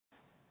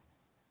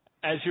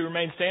As you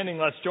remain standing,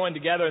 let's join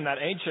together in that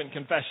ancient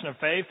confession of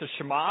faith, the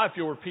Shema. If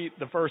you'll repeat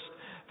the first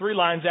 3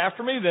 lines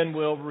after me, then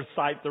we'll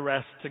recite the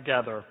rest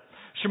together.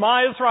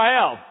 Shema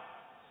Israel.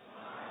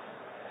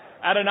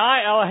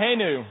 Adonai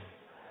Eloheinu.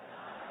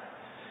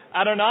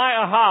 Adonai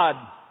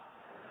Ahad.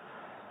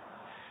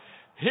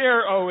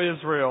 Hear, O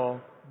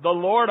Israel, the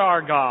Lord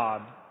our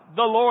God,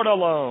 the Lord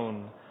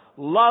alone.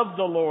 Love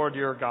the Lord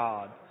your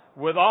God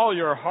with all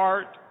your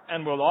heart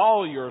and with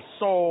all your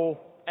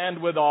soul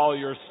and with all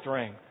your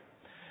strength.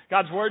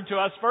 God's word to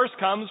us first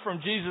comes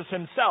from Jesus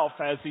himself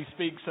as he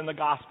speaks in the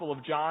Gospel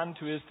of John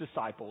to his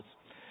disciples.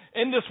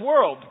 In this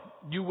world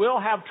you will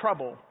have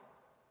trouble,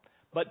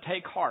 but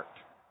take heart.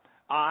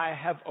 I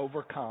have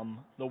overcome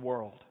the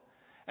world.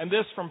 And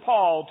this from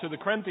Paul to the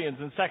Corinthians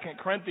in 2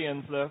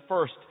 Corinthians, the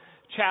first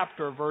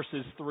chapter,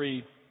 verses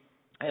 3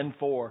 and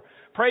 4.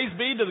 Praise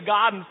be to the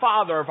God and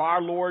Father of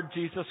our Lord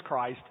Jesus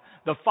Christ,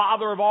 the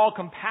Father of all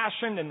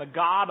compassion and the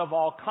God of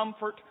all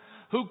comfort,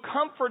 who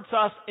comforts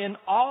us in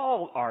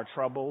all our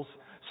troubles,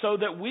 so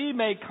that we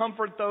may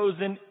comfort those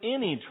in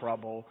any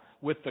trouble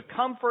with the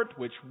comfort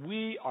which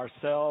we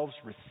ourselves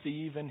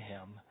receive in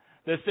him.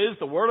 This is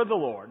the word of the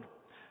Lord.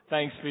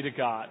 Thanks be to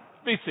God.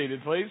 Be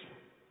seated, please.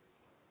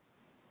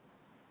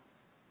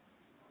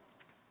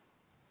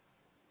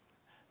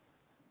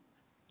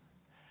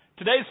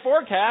 Today's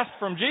forecast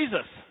from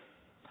Jesus,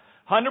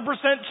 100%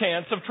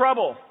 chance of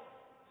trouble.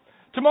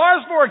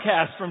 Tomorrow's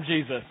forecast from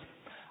Jesus,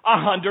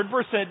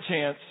 100%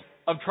 chance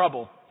of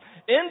trouble.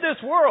 In this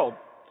world,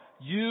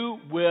 you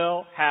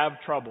will have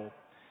trouble.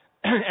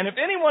 And if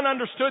anyone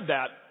understood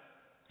that,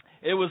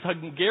 it was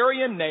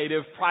Hungarian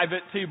native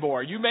Private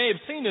Tibor. You may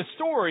have seen his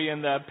story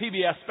in the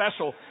PBS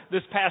special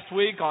this past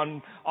week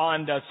on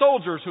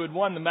soldiers who had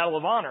won the Medal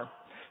of Honor.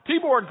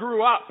 Tibor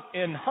grew up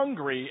in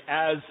Hungary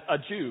as a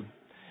Jew.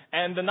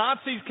 And the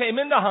Nazis came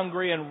into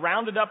Hungary and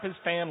rounded up his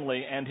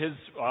family, and his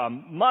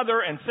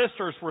mother and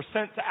sisters were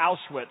sent to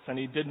Auschwitz, and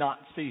he did not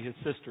see his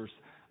sisters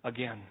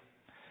again.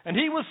 And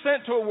he was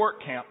sent to a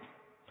work camp,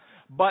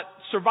 but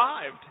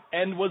survived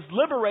and was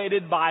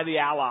liberated by the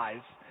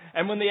Allies.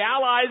 And when the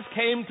Allies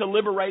came to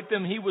liberate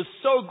them, he was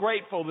so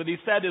grateful that he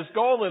said his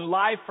goal in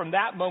life from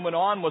that moment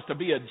on was to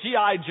be a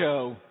G.I.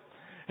 Joe.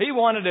 He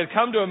wanted to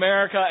come to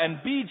America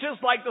and be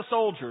just like the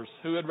soldiers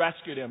who had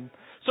rescued him.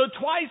 So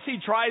twice he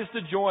tries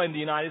to join the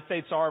United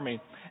States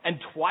Army, and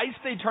twice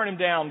they turn him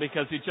down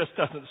because he just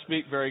doesn't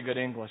speak very good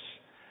English.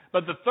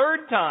 But the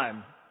third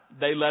time,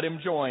 they let him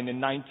join in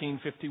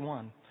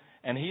 1951,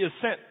 and he is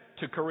sent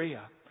to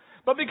Korea.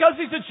 But because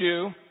he's a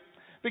Jew,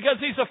 because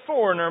he's a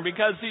foreigner,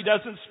 because he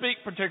doesn't speak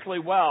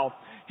particularly well,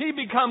 he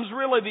becomes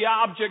really the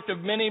object of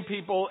many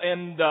people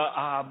in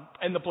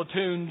the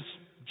platoon's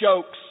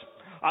jokes.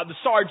 The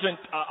sergeant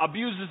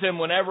abuses him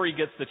whenever he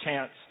gets the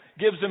chance,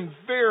 gives him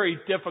very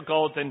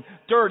difficult and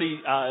dirty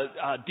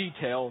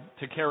detail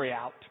to carry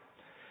out.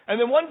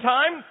 And then one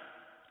time,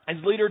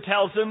 his leader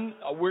tells him,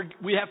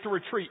 we have to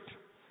retreat,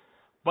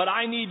 but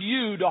I need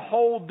you to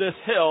hold this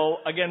hill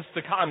against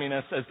the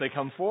communists as they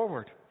come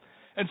forward.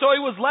 And so he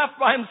was left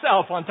by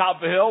himself on top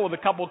of the hill with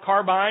a couple of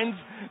carbines,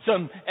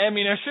 some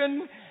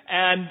ammunition,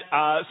 and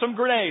some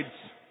grenades.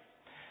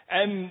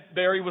 And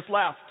there he was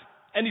left.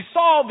 And he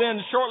saw then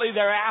shortly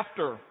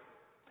thereafter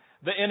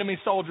the enemy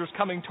soldiers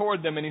coming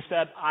toward them, and he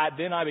said,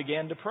 then I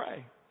began to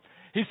pray.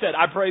 He said,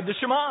 I prayed the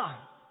Shema.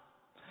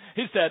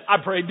 He said,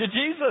 I prayed to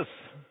Jesus.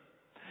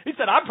 He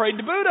said, I prayed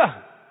to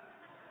Buddha.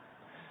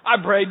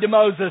 I prayed to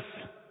Moses.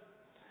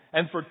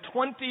 And for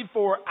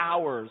 24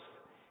 hours,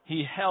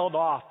 he held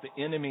off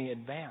the enemy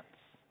advance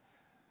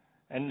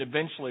and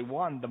eventually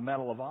won the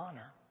Medal of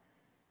Honor.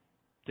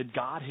 Did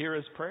God hear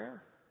his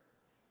prayer?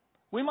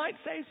 We might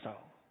say so.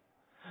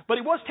 But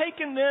he was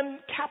taken then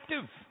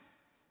captive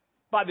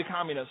by the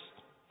communists.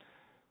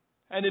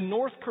 And in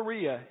North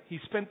Korea, he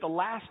spent the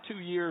last 2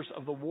 years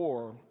of the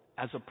war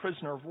as a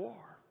prisoner of war.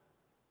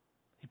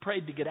 He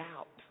prayed to get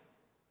out.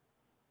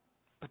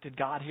 But did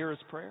God hear his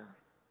prayer?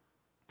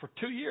 For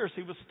 2 years,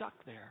 he was stuck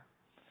there.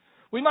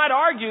 We might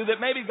argue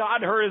that maybe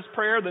God heard his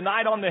prayer the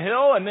night on the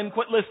hill and then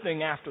quit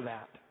listening after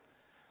that.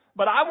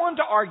 But I want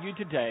to argue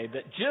today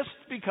that just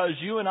because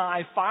you and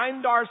I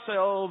find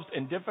ourselves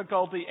in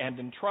difficulty and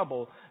in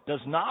trouble does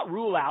not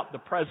rule out the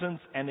presence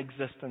and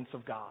existence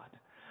of God.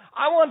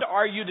 I want to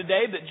argue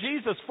today that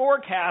Jesus'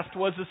 forecast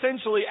was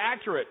essentially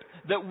accurate,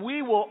 that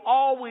we will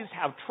always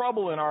have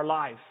trouble in our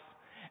life,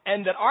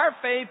 and that our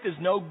faith is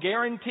no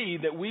guarantee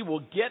that we will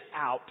get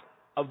out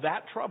of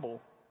that trouble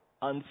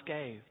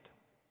unscathed.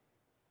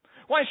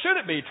 Why should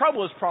it be?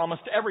 Trouble is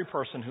promised to every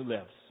person who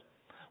lives.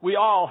 We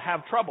all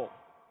have trouble.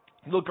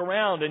 Look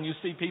around and you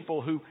see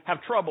people who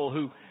have trouble,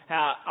 who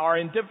are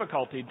in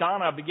difficulty.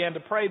 Donna began to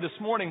pray this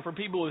morning for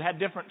people who had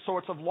different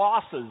sorts of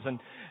losses.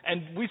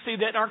 And we see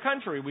that in our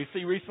country. We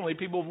see recently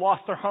people have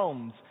lost their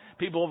homes.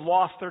 People have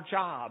lost their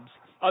jobs.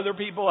 Other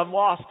people have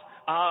lost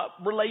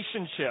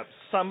relationships.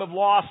 Some have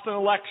lost an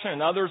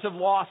election. Others have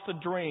lost a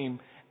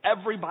dream.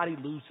 Everybody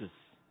loses.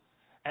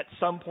 At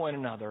some point or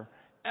another,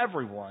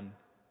 everyone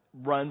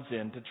runs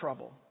into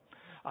trouble.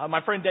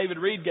 My friend David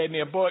Reed gave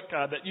me a book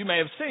that you may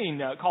have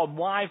seen called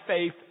Why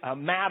Faith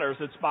Matters.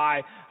 It's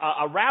by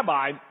a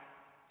rabbi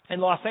in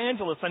Los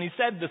Angeles, and he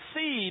said the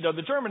seed or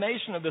the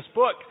germination of this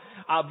book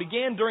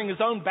began during his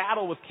own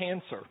battle with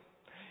cancer.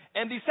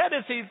 And he said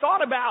as he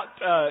thought about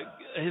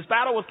his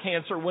battle with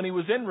cancer when he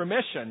was in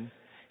remission,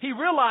 he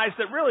realized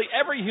that really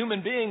every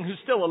human being who's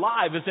still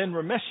alive is in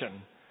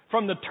remission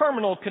from the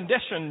terminal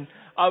condition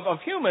of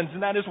humans,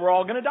 and that is we're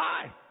all going to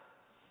die.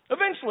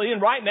 Eventually,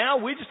 and right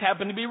now, we just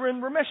happen to be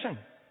in remission.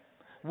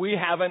 We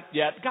haven't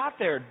yet got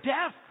there.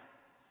 Death,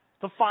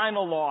 the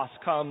final loss,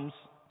 comes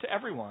to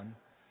everyone.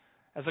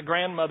 As a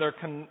grandmother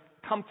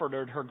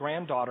comforted her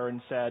granddaughter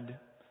and said,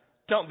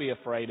 "Don't be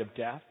afraid of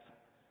death.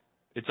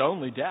 It's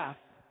only death,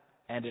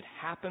 and it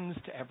happens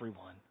to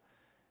everyone.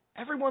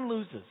 Everyone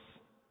loses,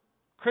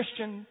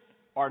 Christian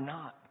or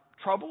not.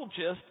 Trouble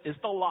just is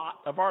the lot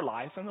of our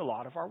life and the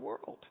lot of our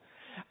world."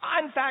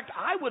 In fact,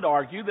 I would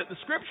argue that the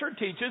Scripture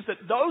teaches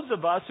that those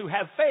of us who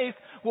have faith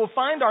will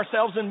find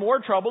ourselves in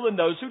more trouble than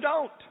those who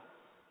don't.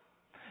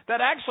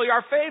 That actually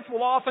our faith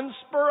will often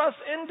spur us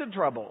into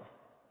trouble.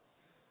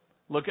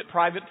 Look at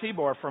Private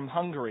Tibor from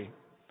Hungary.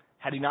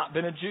 Had he not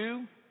been a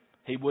Jew,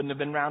 he wouldn't have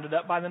been rounded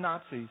up by the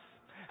Nazis.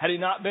 Had he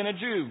not been a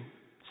Jew,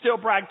 still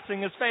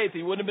practicing his faith,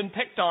 he wouldn't have been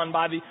picked on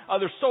by the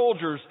other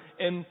soldiers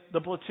in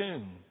the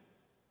platoon.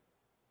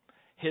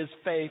 His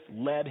faith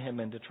led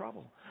him into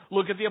trouble.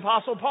 Look at the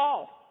Apostle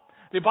Paul.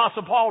 The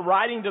Apostle Paul,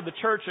 writing to the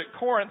church at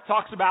Corinth,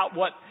 talks about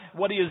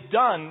what he has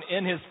done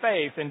in his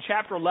faith in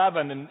chapter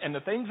 11 and the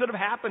things that have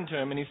happened to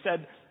him. And he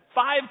said,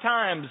 5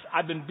 times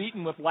I've been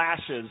beaten with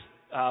lashes,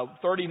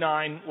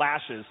 39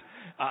 lashes.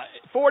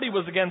 40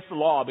 was against the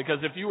law,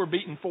 because if you were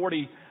beaten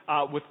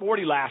with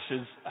 40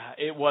 lashes,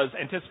 it was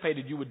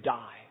anticipated you would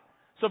die.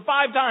 So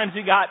 5 times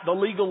he got the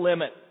legal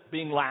limit,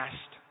 being lashed.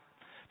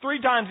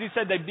 3 times he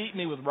said they beat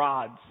me with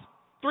rods.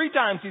 3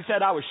 times he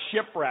said I was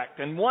shipwrecked.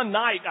 And one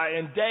night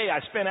and day I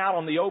spent out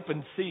on the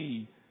open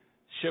sea,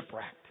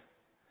 shipwrecked.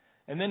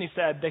 And then he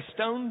said, they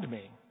stoned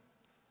me,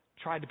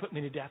 tried to put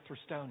me to death for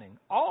stoning.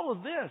 All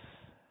of this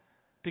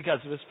because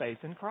of his faith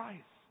in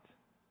Christ.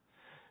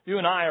 You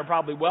and I are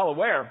probably well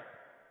aware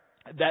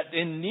that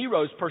in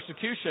Nero's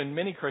persecution,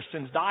 many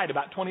Christians died,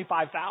 about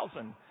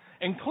 25,000,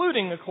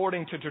 including,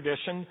 according to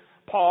tradition,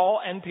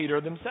 Paul and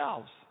Peter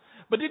themselves.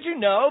 But did you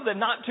know that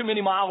not too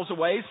many miles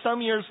away,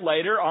 some years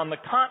later, on the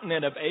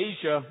continent of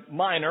Asia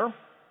Minor,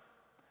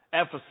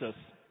 Ephesus,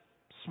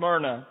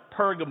 Smyrna,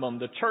 Pergamum,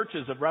 the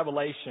churches of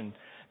Revelation,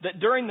 that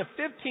during the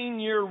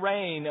 15-year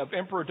reign of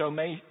Emperor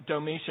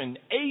Domitian,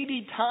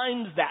 80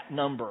 times that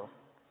number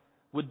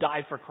would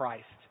die for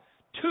Christ.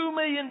 2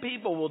 million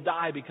people will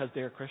die because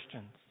they are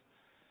Christians.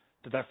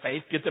 Did their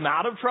faith get them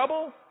out of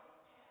trouble?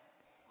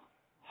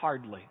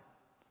 Hardly.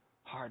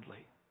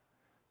 Hardly.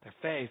 Their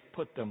faith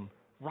put them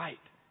right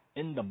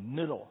in the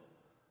middle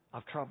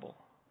of trouble.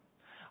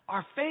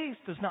 Our faith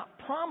does not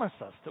promise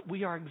us that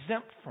we are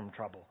exempt from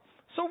trouble.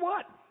 So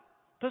what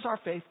does our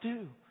faith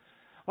do?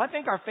 Well, I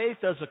think our faith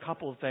does a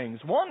couple of things.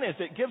 One is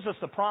it gives us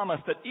the promise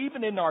that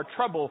even in our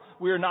trouble,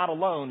 we are not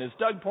alone. As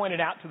Doug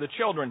pointed out to the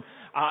children,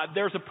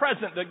 there's a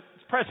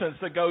presence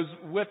that goes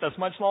with us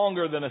much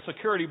longer than a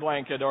security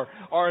blanket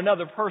or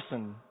another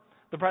person,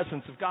 the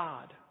presence of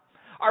God.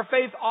 Our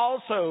faith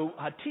also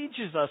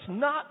teaches us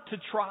not to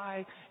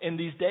try in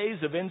these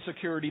days of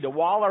insecurity to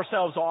wall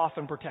ourselves off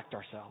and protect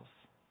ourselves.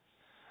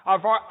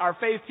 Our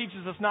faith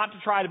teaches us not to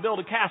try to build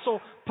a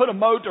castle, put a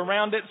moat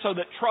around it so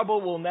that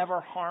trouble will never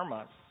harm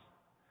us.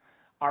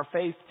 Our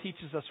faith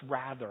teaches us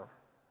rather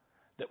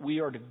that we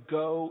are to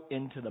go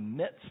into the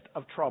midst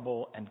of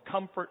trouble and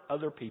comfort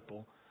other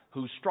people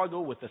who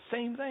struggle with the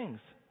same things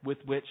with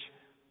which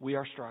we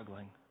are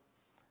struggling.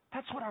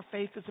 That's what our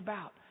faith is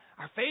about.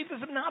 Our faith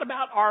is not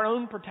about our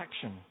own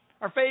protection.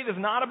 Our faith is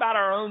not about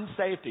our own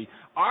safety.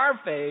 Our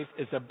faith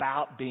is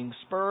about being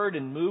spurred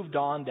and moved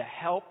on to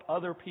help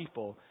other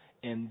people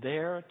in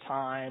their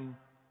time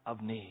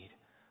of need.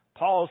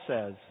 Paul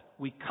says,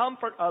 we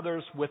comfort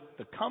others with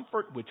the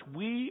comfort which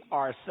we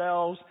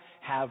ourselves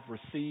have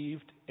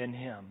received in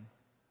him.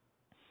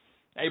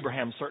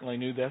 Abraham certainly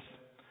knew this.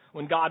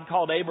 When God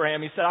called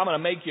Abraham, he said, I'm going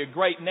to make you a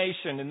great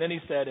nation. And then he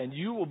said, and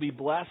you will be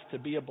blessed to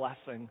be a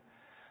blessing.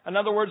 In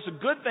other words, the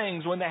good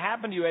things, when they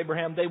happen to you,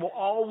 Abraham, they will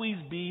always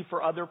be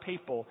for other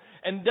people.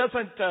 And it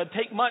doesn't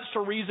take much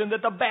to reason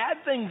that the bad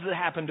things that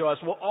happen to us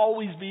will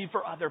always be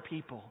for other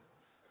people.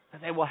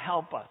 That they will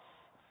help us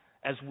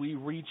as we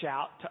reach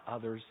out to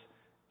others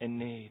in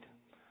need.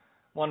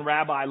 One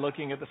rabbi,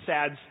 looking at the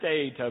sad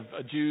state of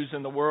Jews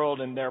in the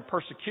world and their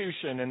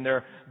persecution and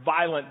their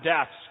violent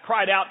deaths,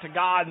 cried out to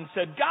God and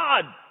said,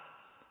 God,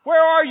 where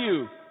are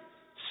you?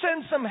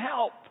 Send some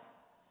help.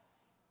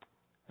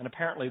 And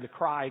apparently the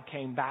cry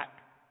came back,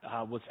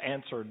 was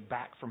answered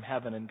back from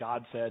heaven, and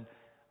God said,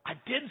 I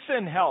did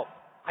send help.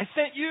 I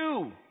sent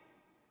you.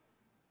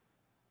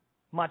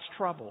 Much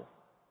trouble,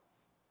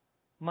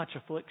 much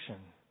affliction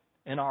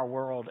in our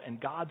world, and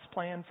God's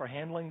plan for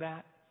handling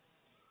that,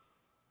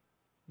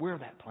 we're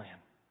that plan.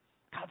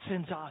 God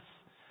sends us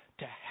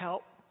to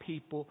help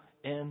people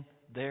in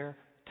their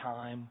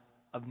time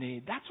of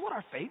need. That's what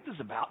our faith is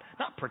about.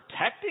 Not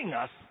protecting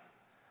us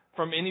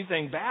from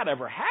anything bad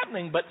ever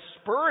happening, but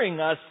spurring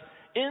us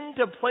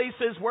into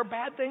places where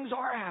bad things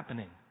are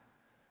happening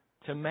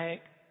to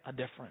make a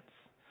difference.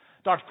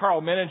 Dr.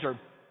 Carl Menninger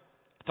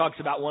talks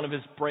about one of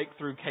his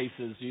breakthrough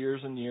cases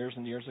years and years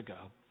and years ago.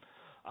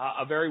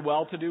 A very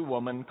well-to-do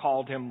woman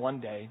called him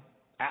one day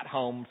at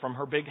home from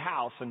her big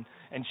house, and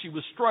she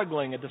was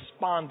struggling and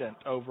despondent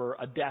over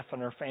a death in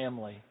her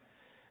family.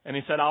 And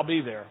he said, "I'll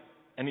be there."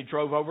 And he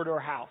drove over to her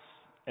house,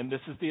 and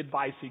this is the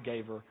advice he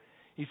gave her.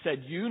 He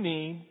said, "You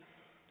need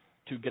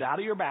to get out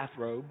of your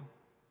bathrobe,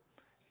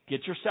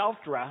 get yourself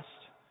dressed,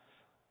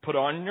 put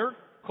on your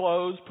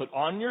clothes, put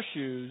on your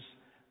shoes,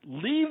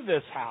 leave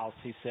this house,"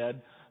 he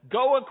said,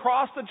 "go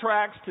across the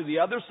tracks to the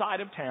other side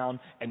of town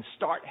and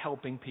start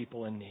helping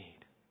people in need."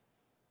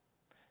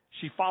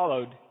 She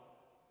followed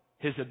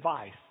his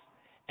advice,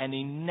 and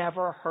he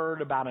never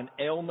heard about an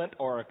ailment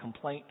or a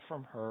complaint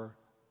from her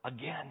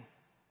again.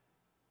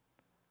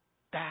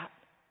 That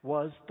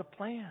was the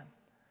plan.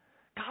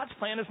 God's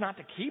plan is not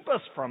to keep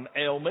us from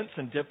ailments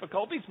and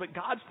difficulties, but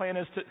God's plan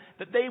is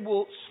that they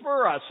will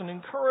spur us and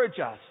encourage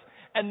us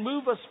and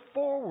move us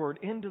forward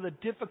into the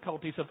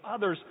difficulties of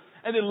others.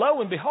 And then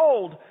lo and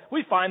behold,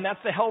 we find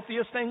that's the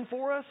healthiest thing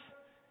for us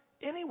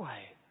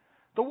anyway.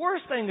 The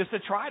worst thing is to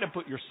try to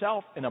put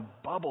yourself in a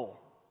bubble.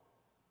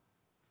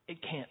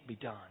 It can't be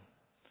done.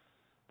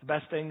 The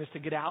best thing is to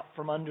get out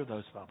from under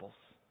those bubbles.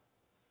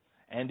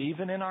 And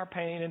even in our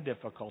pain and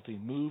difficulty,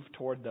 move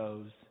toward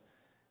those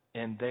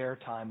in their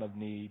time of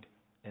need,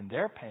 in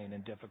their pain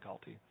and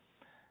difficulty.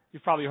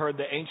 You've probably heard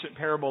the ancient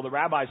parable the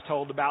rabbis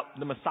told about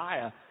the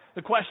Messiah.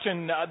 The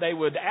question they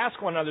would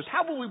ask one another is,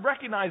 how will we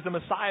recognize the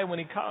Messiah when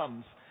he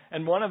comes?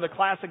 And one of the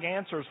classic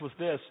answers was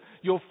this: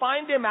 you'll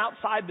find him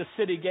outside the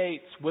city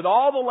gates with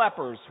all the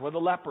lepers, where the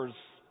lepers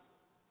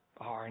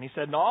are. And he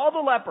said, and all the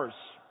lepers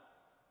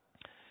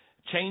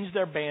change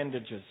their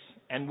bandages.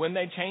 And when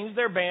they change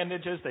their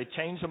bandages, they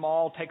change them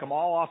all, take them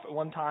all off at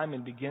one time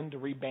and begin to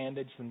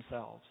rebandage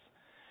themselves.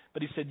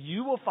 But he said,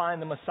 you will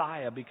find the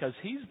Messiah because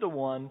he's the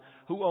one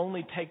who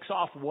only takes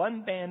off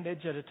one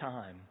bandage at a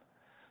time,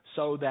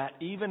 so that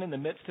even in the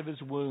midst of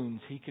his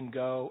wounds, he can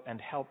go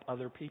and help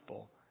other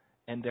people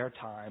in their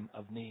time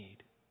of need.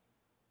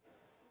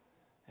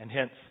 And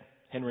hence,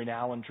 Henry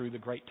Nouwen drew the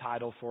great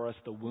title for us,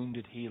 The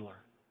Wounded Healer.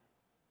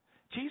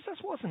 Jesus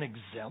wasn't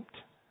exempt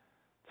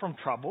from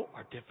trouble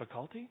or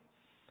difficulty,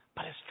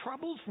 but his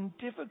troubles and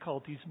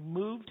difficulties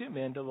moved him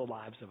into the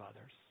lives of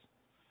others.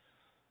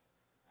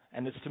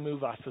 And it's to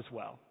move us as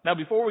well. Now,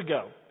 before we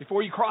go,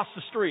 before you cross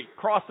the street,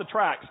 cross the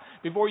tracks,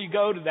 before you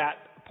go to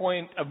that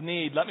point of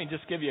need, let me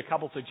just give you a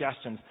couple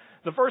suggestions.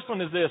 The first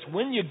one is this: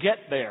 when you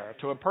get there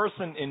to a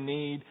person in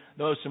need,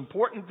 the most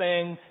important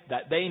thing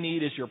that they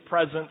need is your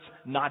presence,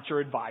 not your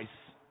advice,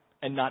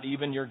 and not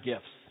even your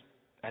gifts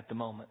at the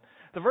moment.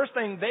 The first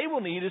thing they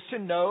will need is to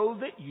know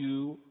that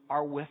you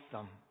are with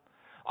them.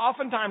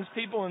 Oftentimes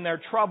people in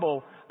their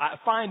trouble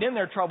find in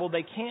their trouble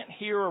they can't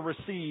hear or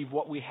receive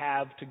what we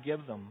have to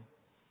give them.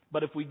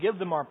 But if we give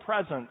them our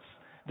presence,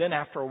 then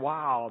after a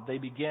while they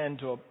begin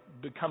to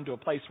come to a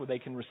place where they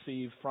can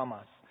receive from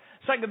us.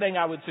 Second thing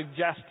I would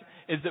suggest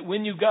is that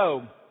when you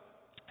go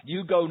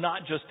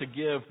not just to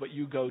give, but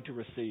you go to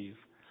receive.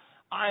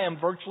 I am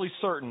virtually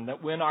certain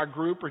that when our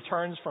group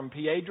returns from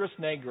Piedras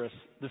Negras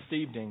this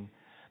evening,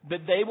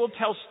 that they will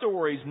tell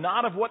stories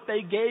not of what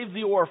they gave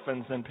the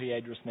orphans in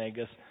Piedras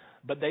Negras,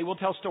 but they will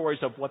tell stories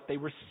of what they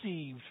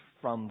received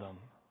from them.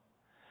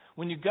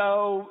 When you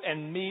go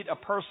and meet a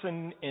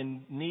person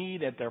in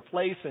need at their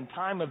place in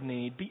time of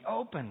need, be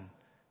open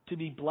to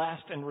be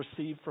blessed and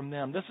receive from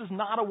them. This is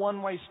not a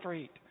one-way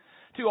street.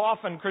 Too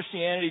often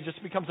Christianity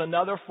just becomes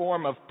another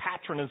form of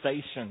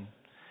patronization.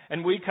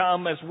 And we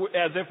come as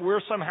if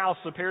we're somehow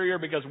superior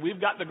because we've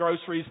got the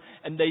groceries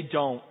and they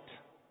don't.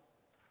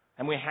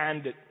 And we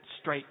hand it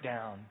straight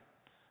down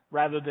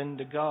rather than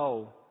to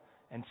go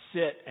and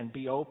sit and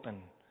be open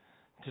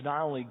to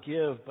not only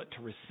give but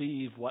to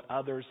receive what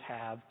others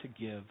have to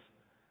give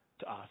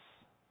to us.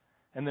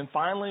 And then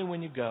finally,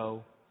 when you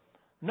go,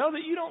 know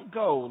that you don't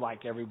go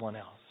like everyone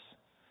else.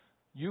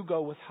 You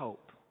go with hope.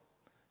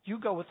 You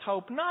go with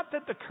hope, not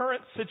that the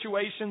current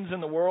situations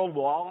in the world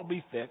will all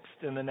be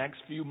fixed in the next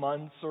few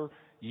months or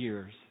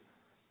years,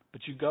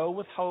 but you go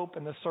with hope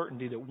and the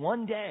certainty that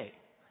one day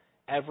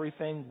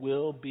everything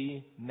will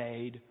be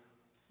made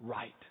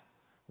right.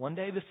 One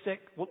day the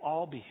sick will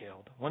all be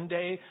healed. One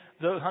day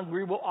the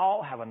hungry will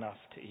all have enough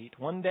to eat.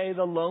 One day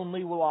the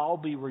lonely will all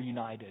be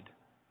reunited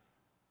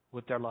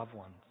with their loved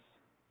ones.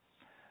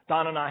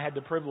 Don and I had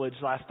the privilege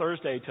last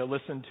Thursday to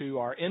listen to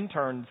our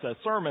intern's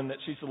sermon that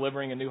she's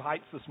delivering in New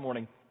Heights this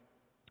morning.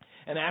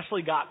 And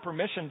Ashley got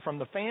permission from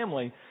the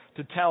family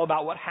to tell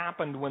about what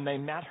happened when they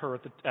met her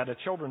at a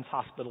children's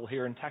hospital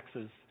here in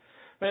Texas.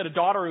 They had a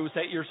daughter who was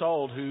 8 years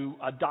old who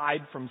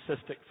died from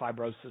cystic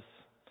fibrosis.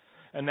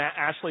 And that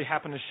Ashley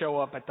happened to show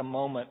up at the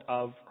moment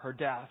of her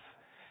death.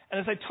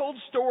 And as they told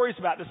stories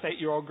about this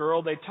 8-year-old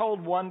girl, they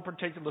told one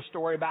particular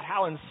story about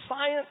how in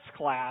science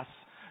class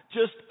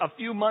Just a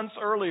few months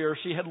earlier,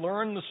 she had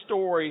learned the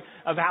story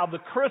of how the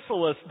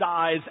chrysalis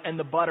dies and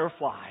the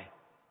butterfly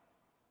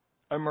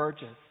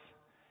emerges.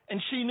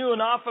 And she knew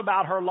enough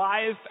about her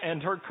life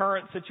and her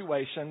current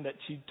situation that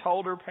she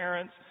told her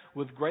parents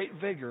with great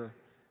vigor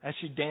as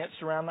she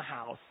danced around the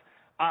house,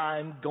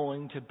 "I'm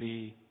going to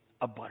be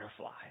a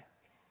butterfly."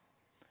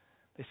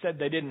 They said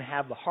they didn't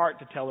have the heart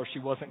to tell her she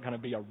wasn't going to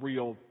be a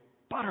real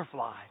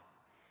butterfly.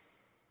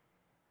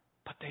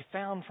 But they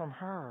found from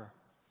her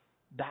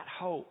that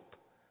hope,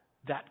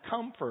 that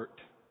comfort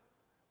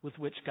with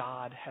which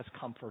God has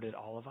comforted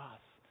all of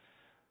us.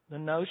 The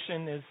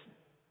notion is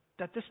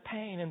that this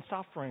pain and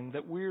suffering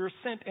that we're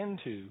sent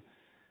into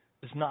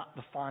is not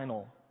the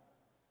final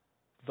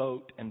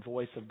vote and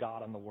voice of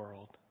God in the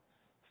world.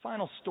 The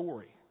final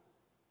story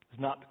is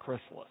not the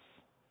chrysalis,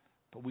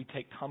 but we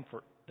take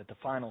comfort that the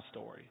final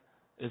story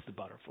is the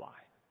butterfly.